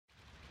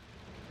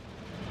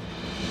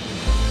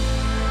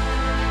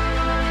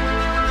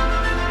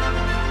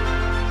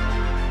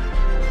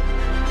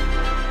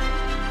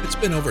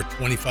been over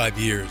 25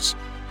 years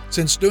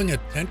since doing a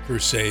tent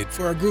crusade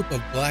for a group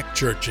of black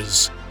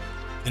churches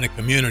in a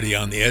community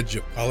on the edge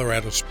of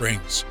Colorado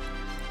Springs.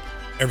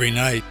 Every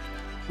night,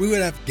 we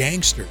would have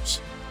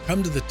gangsters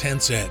come to the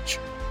tent's edge.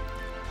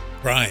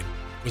 Crime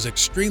was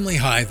extremely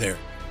high there.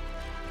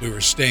 We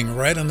were staying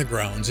right on the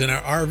grounds in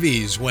our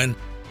RVs when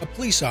a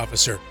police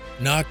officer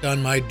knocked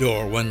on my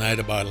door one night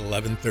about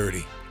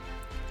 11:30.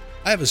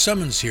 "I have a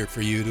summons here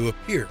for you to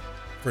appear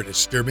for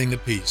disturbing the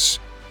peace."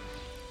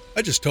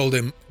 I just told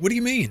him, "What do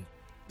you mean?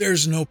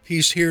 There's no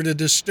peace here to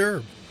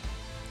disturb."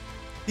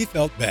 He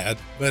felt bad,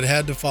 but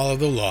had to follow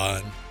the law,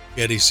 and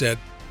yet he said,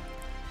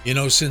 "You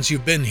know, since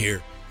you've been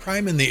here,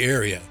 crime in the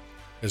area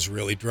has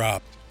really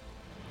dropped."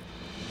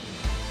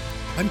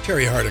 I'm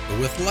Terry Hardicle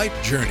with Life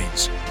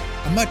Journeys,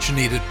 a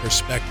much-needed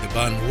perspective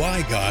on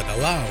why God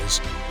allows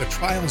the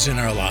trials in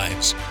our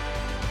lives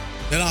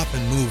that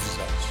often moves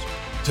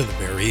us to the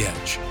very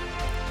edge.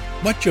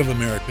 Much of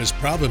America's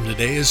problem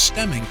today is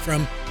stemming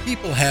from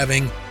people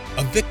having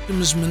a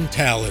victim's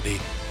mentality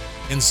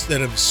instead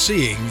of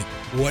seeing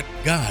what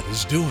God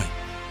is doing.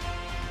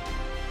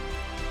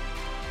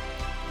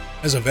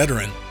 As a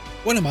veteran,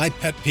 one of my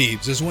pet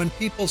peeves is when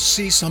people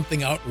see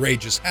something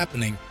outrageous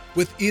happening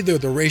with either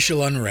the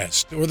racial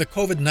unrest or the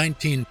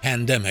COVID-19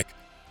 pandemic.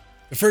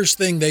 The first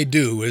thing they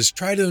do is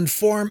try to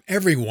inform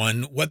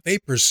everyone what they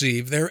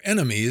perceive their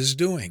enemy is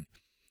doing.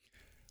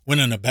 When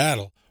in a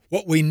battle,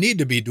 what we need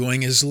to be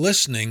doing is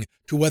listening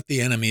to what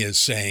the enemy is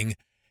saying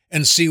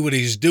and see what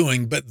he's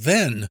doing, but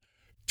then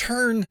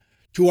turn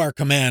to our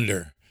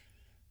commander,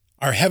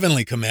 our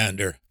heavenly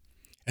commander,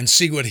 and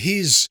see what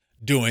he's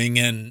doing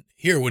and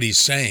hear what he's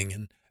saying,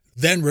 and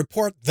then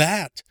report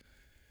that.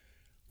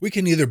 We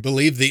can either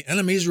believe the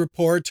enemy's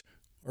report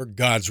or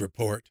God's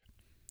report.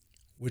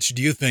 Which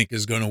do you think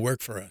is going to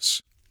work for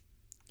us?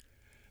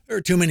 There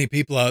are too many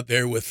people out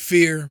there with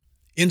fear,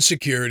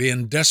 insecurity,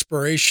 and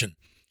desperation.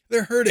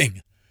 They're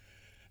hurting.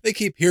 They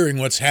keep hearing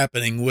what's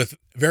happening with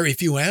very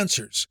few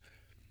answers.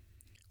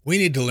 We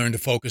need to learn to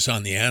focus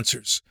on the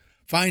answers,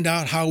 find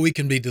out how we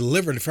can be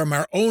delivered from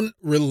our own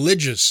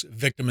religious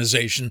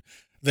victimization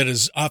that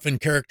is often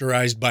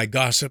characterized by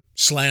gossip,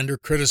 slander,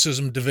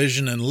 criticism,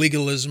 division, and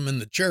legalism in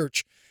the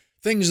church,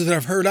 things that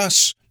have hurt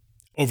us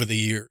over the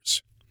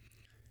years.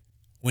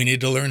 We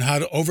need to learn how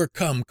to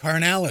overcome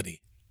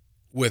carnality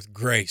with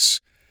grace,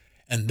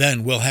 and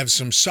then we'll have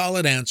some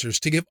solid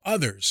answers to give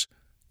others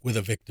with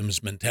a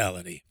victim's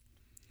mentality.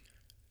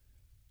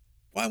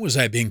 Why was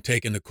I being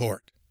taken to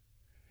court?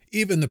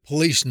 Even the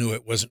police knew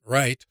it wasn't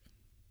right.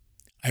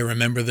 I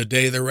remember the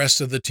day the rest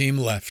of the team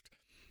left.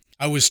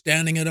 I was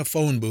standing in a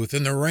phone booth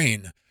in the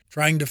rain,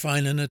 trying to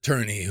find an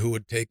attorney who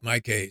would take my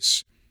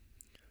case.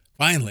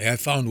 Finally, I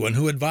found one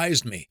who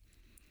advised me.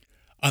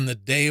 On the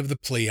day of the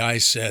plea, I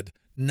said,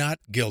 "Not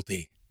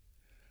guilty."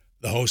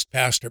 The host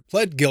pastor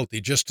pled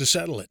guilty just to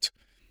settle it.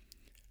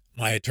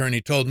 My attorney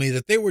told me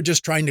that they were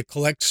just trying to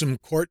collect some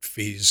court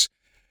fees,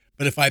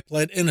 but if I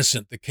pled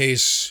innocent, the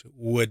case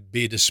would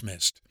be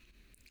dismissed.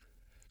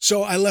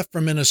 So I left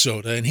for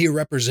Minnesota, and he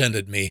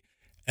represented me,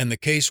 and the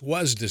case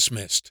was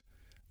dismissed.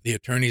 The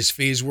attorney's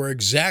fees were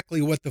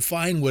exactly what the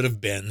fine would have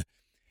been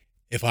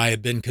if I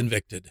had been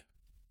convicted.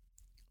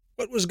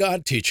 What was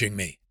God teaching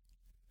me?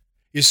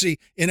 You see,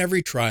 in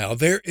every trial,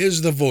 there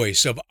is the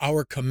voice of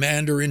our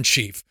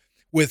commander-in-chief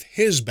with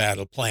his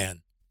battle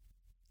plan.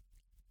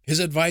 His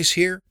advice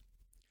here?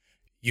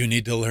 You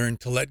need to learn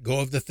to let go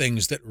of the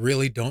things that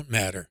really don't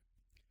matter.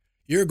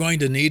 You're going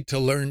to need to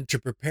learn to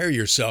prepare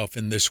yourself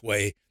in this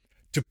way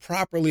to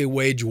properly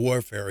wage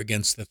warfare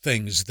against the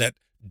things that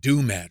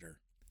do matter.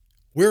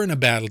 We're in a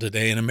battle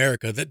today in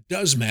America that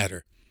does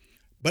matter,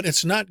 but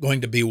it's not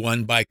going to be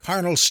won by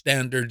carnal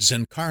standards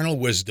and carnal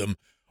wisdom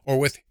or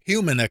with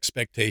human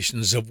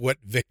expectations of what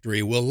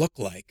victory will look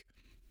like.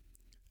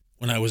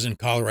 When I was in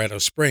Colorado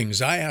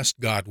Springs, I asked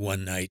God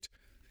one night,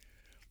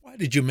 "Why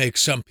did you make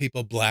some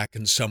people black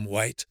and some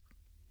white?"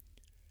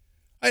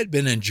 I had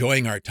been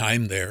enjoying our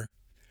time there.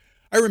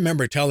 I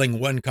remember telling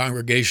one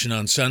congregation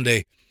on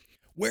Sunday,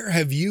 "Where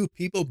have you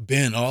people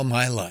been all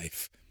my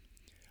life?"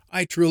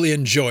 I truly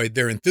enjoyed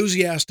their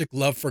enthusiastic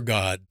love for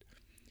God,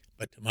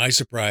 but to my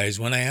surprise,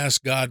 when I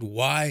asked God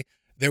why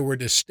there were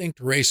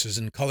distinct races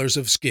and colors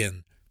of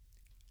skin,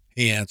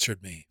 he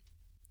answered me.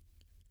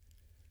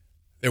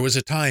 There was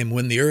a time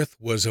when the earth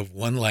was of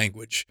one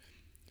language.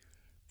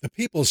 The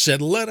people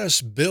said, "Let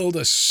us build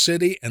a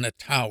city and a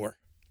tower,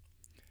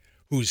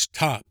 whose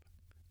top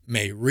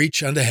may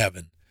reach unto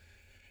heaven,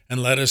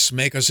 and let us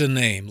make us a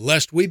name,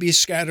 lest we be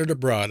scattered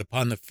abroad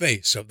upon the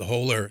face of the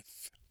whole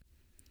earth."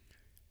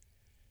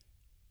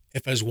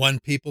 If as one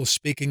people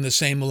speaking the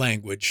same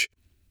language,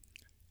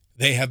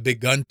 they have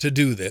begun to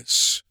do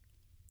this,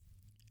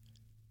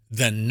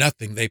 then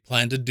nothing they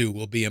plan to do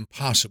will be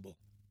impossible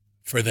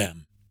for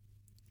them.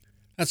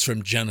 That's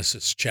from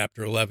Genesis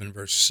chapter 11,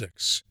 verse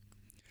 6.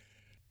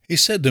 He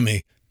said to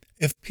me,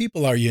 "If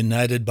people are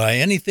united by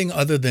anything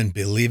other than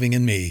believing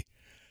in me,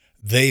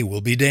 they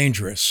will be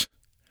dangerous.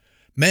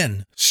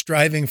 Men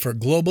striving for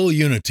global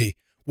unity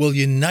will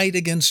unite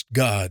against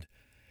God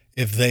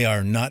if they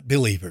are not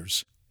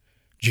believers.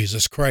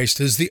 Jesus Christ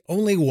is the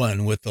only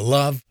one with the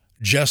love,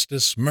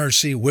 justice,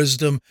 mercy,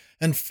 wisdom,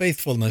 and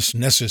faithfulness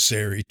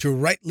necessary to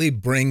rightly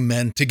bring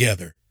men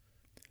together.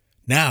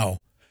 Now,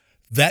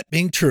 that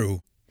being true,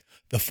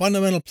 the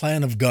fundamental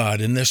plan of God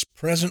in this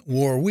present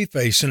war we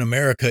face in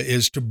America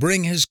is to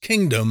bring His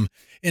kingdom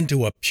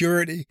into a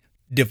purity,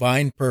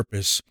 divine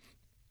purpose,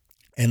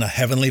 and a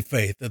heavenly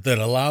faith that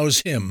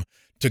allows Him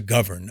to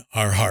govern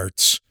our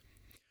hearts.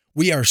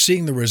 We are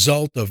seeing the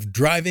result of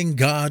driving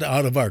God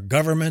out of our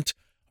government,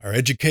 our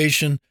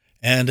education,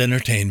 and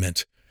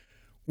entertainment.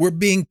 We're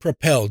being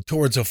propelled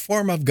towards a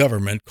form of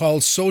government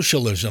called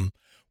socialism,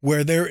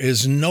 where there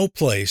is no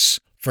place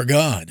for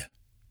God.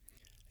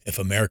 If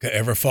America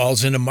ever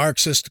falls into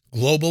Marxist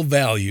global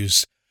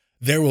values,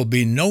 there will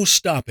be no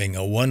stopping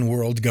a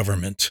one-world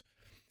government.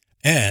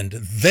 And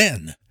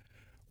then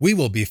we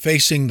will be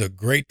facing the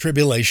great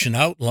tribulation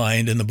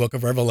outlined in the book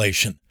of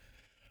Revelation.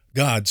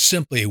 God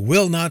simply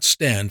will not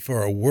stand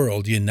for a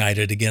world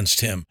united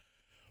against Him,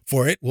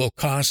 for it will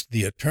cost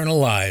the eternal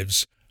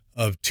lives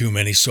of too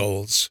many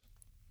souls.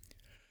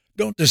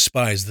 Don't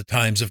despise the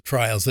times of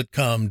trials that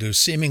come to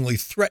seemingly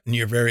threaten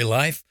your very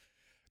life.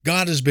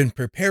 God has been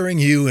preparing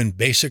you in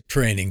basic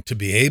training to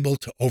be able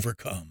to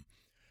overcome.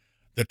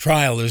 The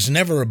trial is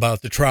never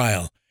about the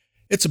trial.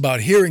 It's about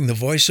hearing the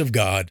voice of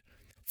God,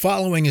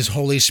 following His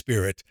Holy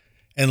Spirit,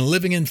 and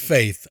living in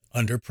faith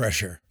under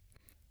pressure.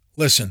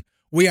 Listen,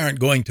 we aren't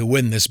going to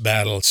win this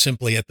battle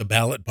simply at the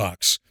ballot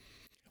box.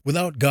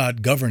 Without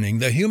God governing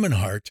the human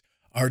heart,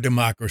 our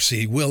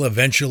democracy will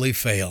eventually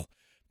fail,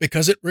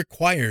 because it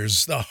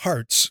requires the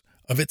hearts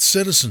of its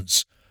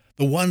citizens,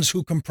 the ones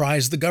who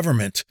comprise the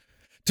government,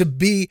 to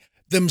be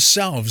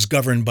themselves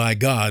governed by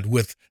God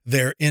with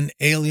their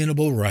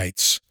inalienable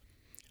rights.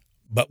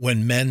 But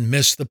when men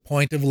miss the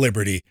point of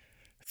liberty,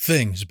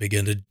 things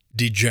begin to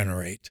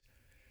degenerate.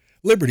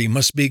 Liberty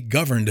must be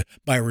governed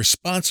by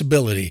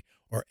responsibility,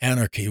 or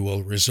anarchy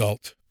will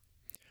result.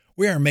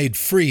 We are made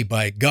free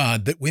by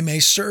God that we may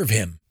serve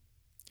Him.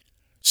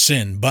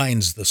 Sin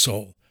binds the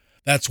soul.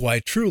 That's why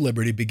true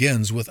liberty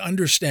begins with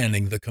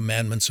understanding the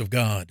commandments of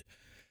God.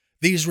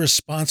 These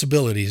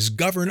responsibilities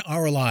govern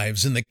our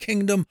lives in the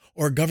kingdom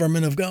or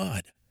government of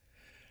God.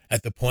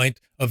 At the point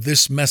of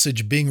this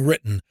message being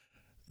written,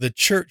 the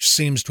church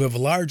seems to have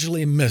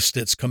largely missed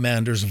its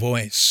commander's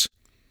voice.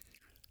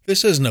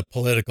 This isn't a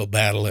political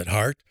battle at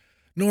heart,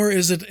 nor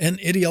is it an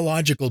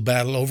ideological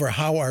battle over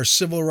how our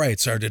civil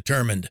rights are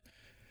determined.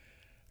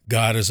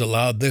 God has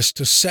allowed this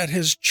to set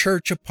His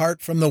church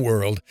apart from the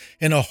world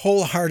in a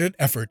wholehearted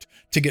effort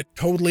to get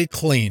totally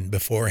clean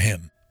before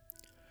Him.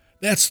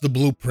 That's the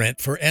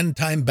blueprint for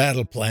end-time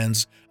battle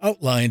plans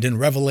outlined in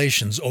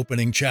Revelation's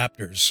opening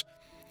chapters.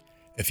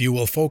 If you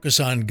will focus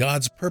on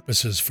God's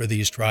purposes for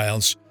these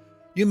trials,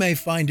 you may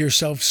find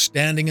yourself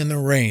standing in the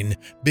rain,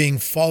 being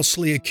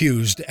falsely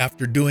accused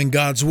after doing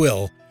God's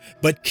will,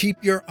 but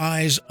keep your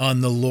eyes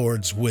on the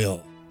Lord's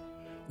will.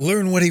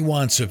 Learn what He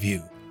wants of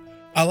you.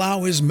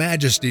 Allow His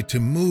majesty to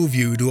move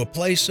you to a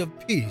place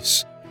of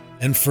peace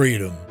and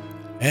freedom.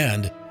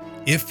 And,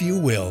 if you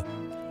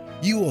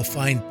will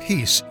find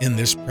peace in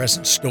this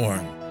present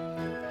storm.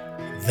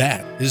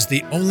 That is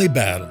the only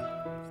battle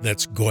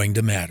that's going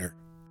to matter.